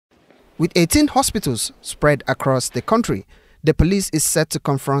With 18 hospitals spread across the country, the police is set to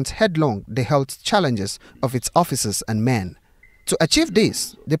confront headlong the health challenges of its officers and men. To achieve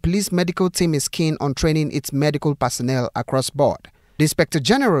this, the police medical team is keen on training its medical personnel across board. The Inspector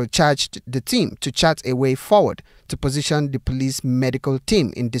General charged the team to chart a way forward to position the police medical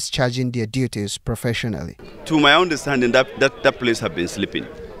team in discharging their duties professionally. To my understanding, that police have been sleeping.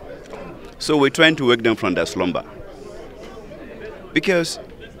 So we're trying to wake them from their slumber. Because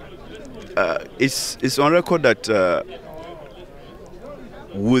it's on record that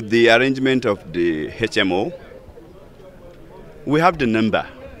with the arrangement of the HMO, we have the number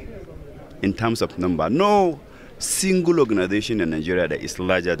in terms of number. No single organization in Nigeria that is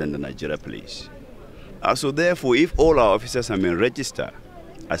larger than the Nigeria Police. So therefore, if all our officers have been registered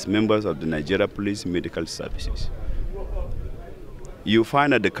as members of the Nigeria Police Medical Services, you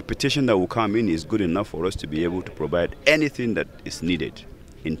find that the competition that will come in is good enough for us to be able to provide anything that is needed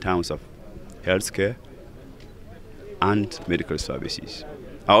in terms of healthcare and medical services.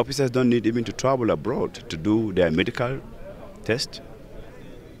 Our officers don't need even to travel abroad to do their medical tests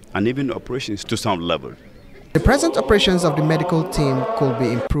and even operations to some level. The present operations of the medical team could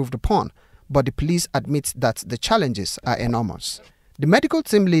be improved upon, but the police admits that the challenges are enormous. The medical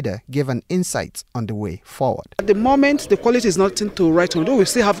team leader gave an insight on the way forward. At the moment, the quality is nothing to write on. We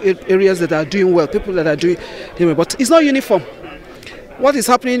still have areas that are doing well, people that are doing well, but it's not uniform. What is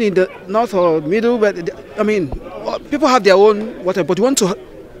happening in the north or middle, people have their own whatever, but we want to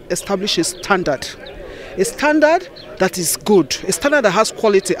establish a standard that is good, a standard that has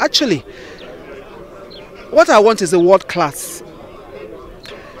quality. Actually, what I want is a world class.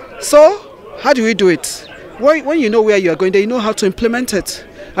 So, how do we do it? When you know where you are going there, you know how to implement it.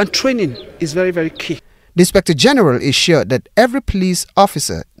 And training is very, very key. The Inspector General is sure that every police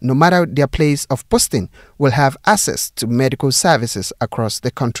officer, no matter their place of posting, will have access to medical services across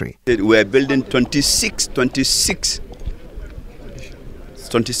the country. We are building 26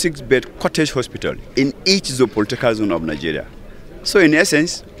 bed cottage hospital in each geo-political zone of Nigeria. So in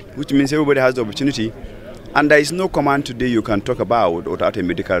essence, which means everybody has the opportunity, and there is no command today you can talk about without a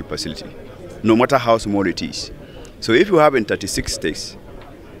medical facility, no matter how small it is. So if you have in 36 states,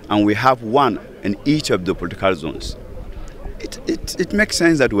 and we have one in each of the political zones, it makes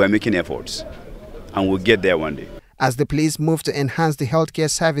sense that we are making efforts, and we'll get there one day. As the police move to enhance the healthcare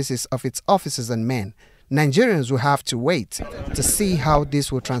services of its officers and men, Nigerians will have to wait to see how this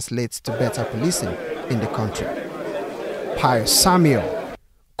will translate to better policing in the country. Pius Samuel,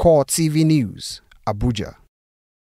 Core TV News, Abuja.